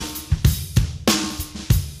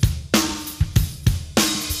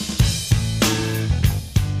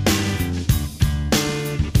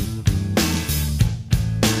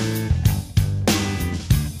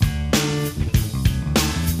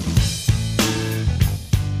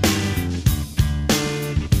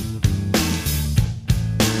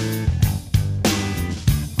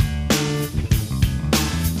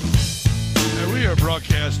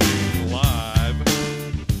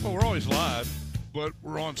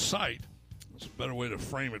site. That's a better way to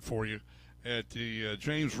frame it for you. At the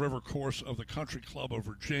James River course of the Country Club of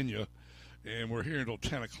Virginia, and we're here until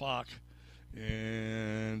 10 o'clock.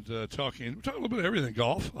 And we're talking a little bit of everything,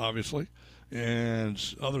 golf, obviously, and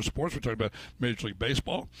other sports. We're talking about Major League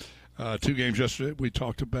Baseball. 2 games yesterday. We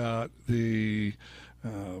talked about the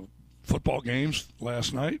football games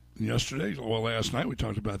last night and yesterday. Well, last night we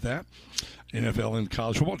talked about that. NFL and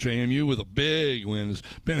college football. JMU with a big win. As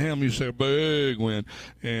Ben Ham used to say, a big win,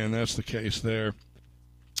 and that's the case there.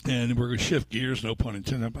 And we're going to shift gears, no pun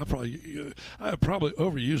intended. I probably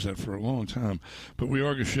overused that for a long time. But we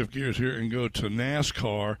are going to shift gears here and go to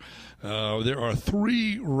NASCAR. There are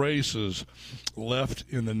 3 races left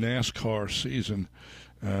in the NASCAR season.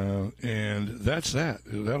 And that's that.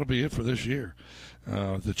 That'll be it for this year.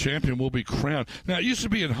 The champion will be crowned. Now, it used to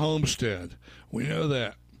be in Homestead. We know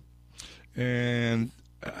that. And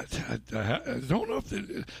I don't know if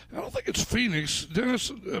I don't think it's Phoenix.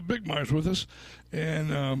 Dennis Bickmeier's with us,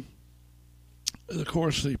 and of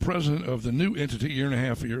course the president of the new entity, year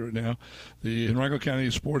now, the Henrico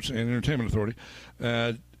County Sports and Entertainment Authority.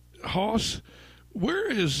 Hoss,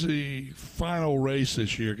 where is the final race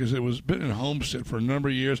this year? Because it was been in Homestead for a number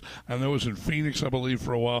of years. I know it was in Phoenix, I believe,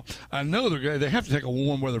 for a while. I know they have to take a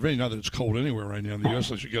warm weather venue. Not that it's cold anywhere right now in the U.S.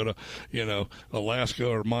 unless you go to, Alaska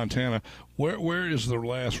or Montana. Where is the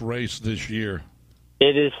last race this year?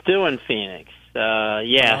 It is still in Phoenix. So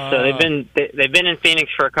they've been in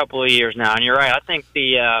Phoenix for a couple of years now. And you're right. I think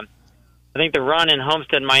the run in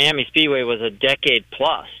Homestead Miami Speedway was a decade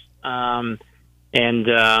plus.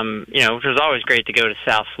 Which was always great to go to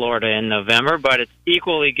South Florida in November, but it's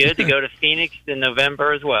equally good to go to Phoenix in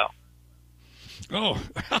November as well. Oh,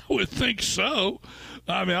 I would think so.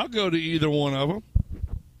 I mean, I'll go to either one of them.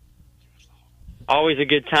 Always a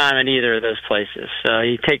good time at either of those places.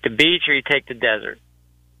 You take the beach or you take the desert.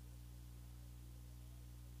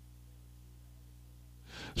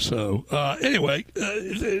 So anyway,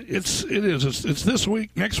 it's this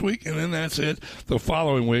week, next week, and then that's it. The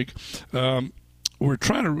following week. We're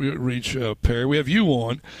trying to reach Perry. We have you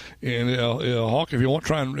on, and Hawk, if you want,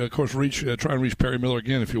 try and reach Perry Miller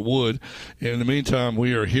again if you would. And in the meantime,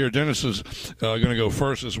 we are here. Dennis is going to go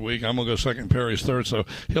first this week. I'm going to go second. Perry's third, so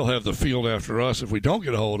he'll have the field after us if we don't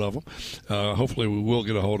get a hold of him. Hopefully, we will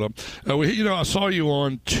get a hold of him. I saw you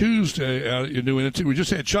on Tuesday out at your new entity. We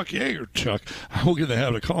just had Chuck Yeager. Chuck, I will get the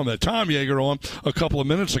habit of calling that Tom Yeager on a couple of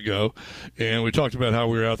minutes ago, and we talked about how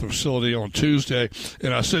we were out at the facility on Tuesday.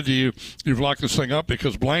 And I said to you, you've locked this thing up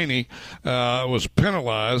because Blaney was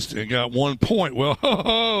penalized and got 1 point.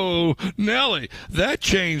 Well, Nelly, that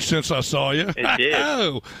changed since I saw you. It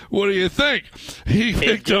did. What do you think? He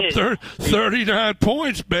picked up 39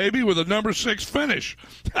 points, baby, with a number 6 finish.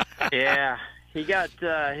 Yeah, he got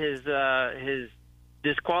his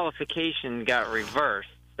disqualification got reversed.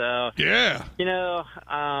 So yeah,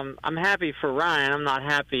 I'm happy for Ryan. I'm not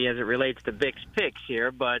happy as it relates to Bick's picks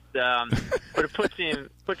here, but it puts him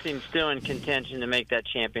still in contention to make that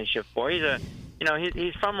championship four.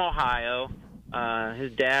 He's from Ohio.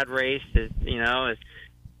 His dad raced. His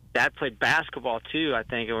dad played basketball too, I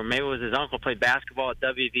think, or maybe it was his uncle played basketball at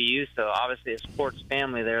WVU. So obviously a sports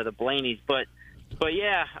family there, the Blaneys. But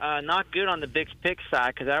yeah, not good on the Bick's pick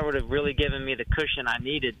side because that would have really given me the cushion I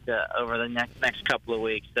needed over the next couple of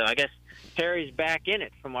weeks. So I guess Perry's back in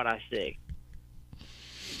it from what I see.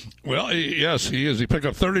 Well, yes, he is. He picked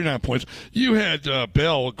up 39 points. You had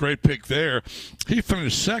Bell, a great pick there. He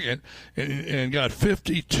finished second and got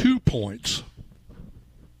 52 points.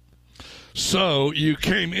 So you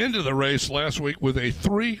came into the race last week with a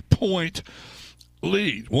 3-point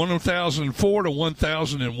lead, 1,004 to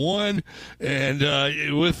 1,001, and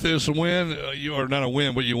with this win, you are not a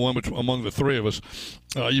win, but you won among the three of us.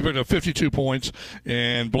 You picked up 52 points,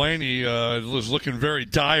 and Blaney was looking very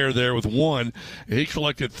dire there with 1. He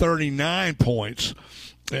collected 39 points,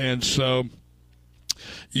 and so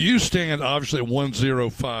you stand obviously at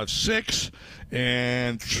 1,056.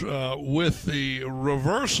 And with the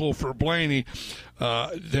reversal for Blaney,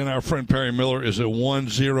 then our friend Perry Miller is at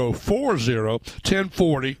 1,040,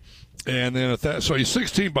 1040. And then at that, so he's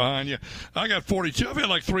 16 behind you. I got 42. I've had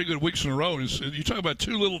like 3 good weeks in a row. You talk about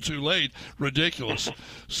too little, too late. Ridiculous.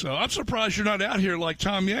 So I'm surprised you're not out here like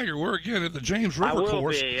Tom Yeager. We're again at the James River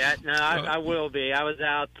course. I will be. I was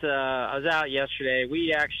out yesterday.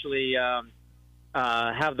 We actually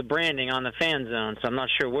have the branding on the fan zone, so I'm not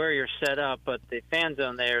sure where you're set up, but the fan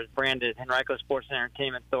zone there is branded Henrico Sports and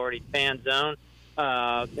Entertainment Authority Fan Zone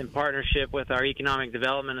in partnership with our Economic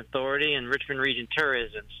Development Authority and Richmond Region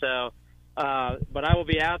Tourism. So, but I will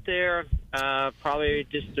be out there probably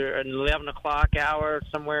just an 11 o'clock hour,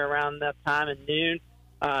 somewhere around that time at noon.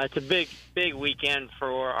 It's a big weekend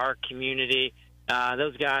for our community.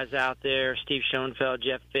 Those guys out there, Steve Schoenfeld,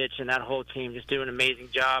 Jeff Fitch, and that whole team just do an amazing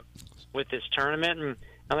job with this tournament. And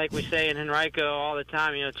like we say in Henrico all the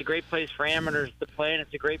time, it's a great place for amateurs to play, and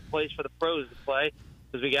it's a great place for the pros to play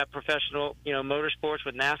because we got professional, motorsports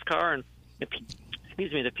with NASCAR and,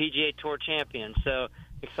 the PGA Tour champions. So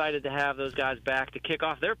excited to have those guys back to kick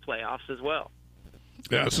off their playoffs as well.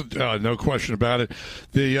 Yeah, no question about it.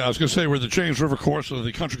 I was going to say, we're the James River course of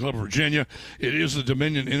the Country Club of Virginia. It is the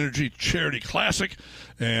Dominion Energy Charity Classic,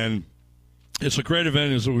 and it's a great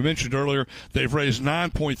event. As we mentioned earlier, they've raised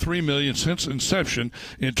 $9.3 million since inception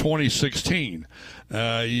in 2016.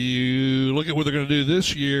 You look at what they're going to do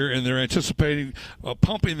this year, and they're anticipating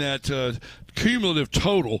pumping that cumulative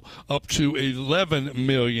total up to $11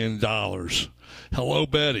 million. Hello,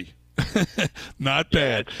 Betty. Not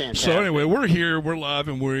bad. Yeah, so anyway, we're here, we're live,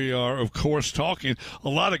 and we are, of course, talking a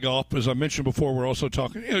lot of golf. As I mentioned before, we're also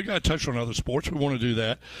talking, you got to touch on other sports. We want to do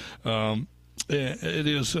that. It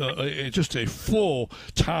is just a full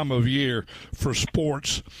time of year for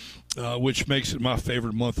sports, which makes it my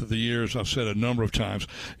favorite month of the year, as I've said a number of times.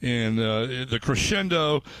 And the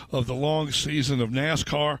crescendo of the long season of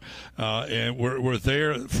NASCAR, and we're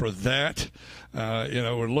there for that.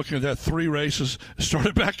 We're looking at that 3 races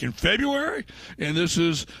started back in February, and this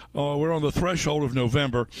is we're on the threshold of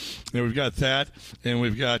November, and we've got that, and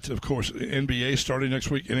we've got, of course, NBA starting next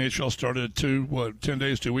week. NHL started 10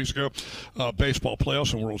 days, 2 weeks ago. Baseball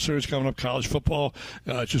playoffs and World Series coming up. College football,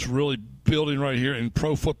 just really building right here, and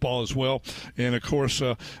pro football as well, and of course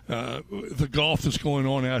the golf that's going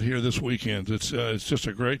on out here this weekend. It's just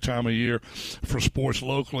a great time of year for sports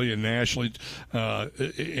locally and nationally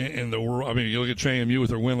in the world. I mean, you look at JMU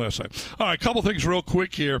with their win last night. All right, a couple things real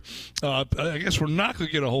quick here. I guess we're not going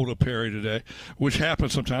to get a hold of Perry today, which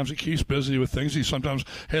happens sometimes. He keeps busy with things. He sometimes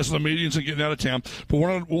has the meetings and getting out of town. But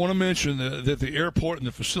want to mention that the airport and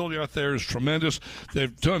the facility out there is tremendous.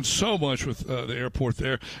 They've done so much with the airport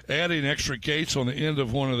there, adding extra gates on the end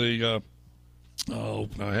of one of the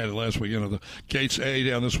I had it last week. The gates A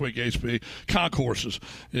down this way, gates B, concourses.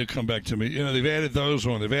 It'll come back to me. They've added those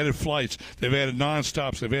on. They've added flights. They've added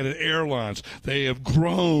nonstops. They've added airlines. They have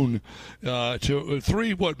grown to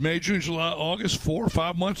 3, May, June, July, August, 4 or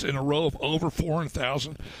 5 months in a row of over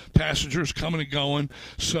 400,000 passengers coming and going.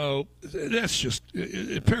 So that's just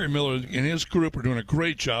Perry Miller and his group are doing a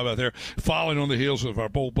great job out there, following on the heels of our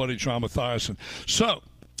old buddy John Mathiasen. So,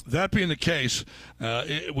 that being the case,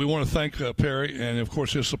 we want to thank Perry and, of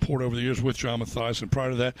course, his support over the years with John Mathiasen, prior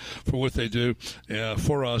to that, for what they do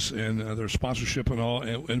for us and their sponsorship and all.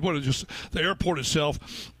 And what the airport itself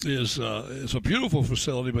is a beautiful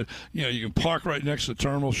facility, but you can park right next to the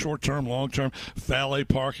terminal, short-term, long-term, valet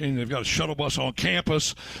parking. They've got a shuttle bus on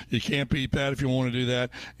campus. You can't beat that if you want to do that.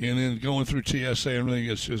 And then going through TSA and everything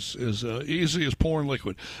is as easy as pouring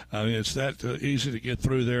liquid. I mean, it's that easy to get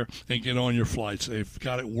through there and get on your flights. They've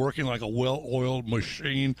got it working like a well-oiled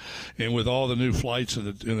machine, and with all the new flights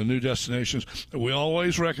and the new destinations, we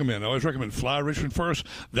always recommend fly Richmond first.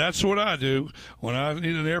 That's what I do when I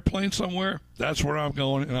need an airplane somewhere. That's where I'm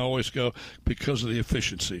going, and I always go because of the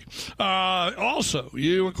efficiency. Also,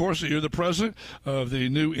 you're the president of the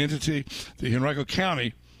new entity, the Henrico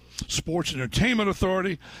County Sports Entertainment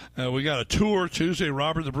Authority. We got a tour Tuesday.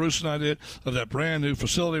 Robert the Bruce and I did of that brand new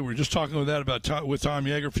facility. We were just talking with Tom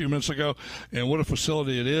Yeager a few minutes ago, and what a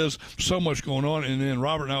facility it is. So much going on. And then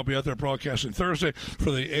Robert and I will be out there broadcasting Thursday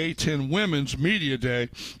for the A10 Women's Media Day.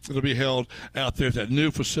 It'll be held out there at that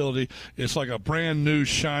new facility. It's like a brand new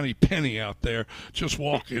shiny penny out there, just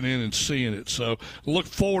walking in and seeing it. So look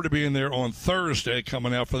forward to being there on Thursday,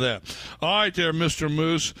 coming out for that. All right there, Mr.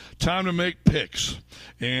 Moose, time to make picks.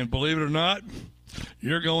 And believe it or not,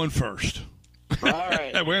 you're going first. All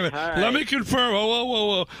right. Wait a minute. All right. Let me confirm.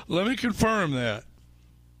 Whoa. Let me confirm that.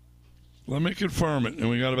 Let me confirm it.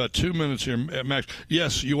 And we got about 2 minutes here, Max.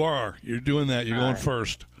 Yes, you are. You're doing that. You're going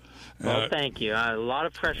first. Well, thank you. A lot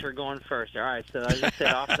of pressure going first. All right. So, as I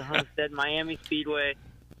said, off the Homestead Miami Speedway,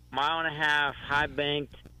 1.5 mile,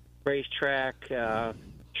 high-banked racetrack,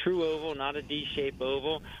 true oval, not a D-shaped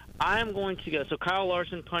oval. I'm going to go. So Kyle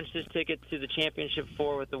Larson punched his ticket to the championship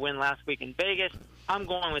 4 with the win last week in Vegas. I'm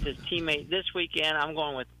going with his teammate this weekend. I'm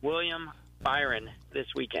going with William Byron this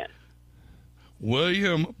weekend.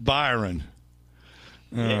 William Byron.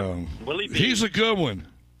 Yeah. Willie B. He's a good one.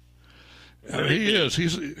 He is.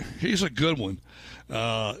 He's a good one.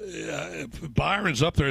 Byron's up there.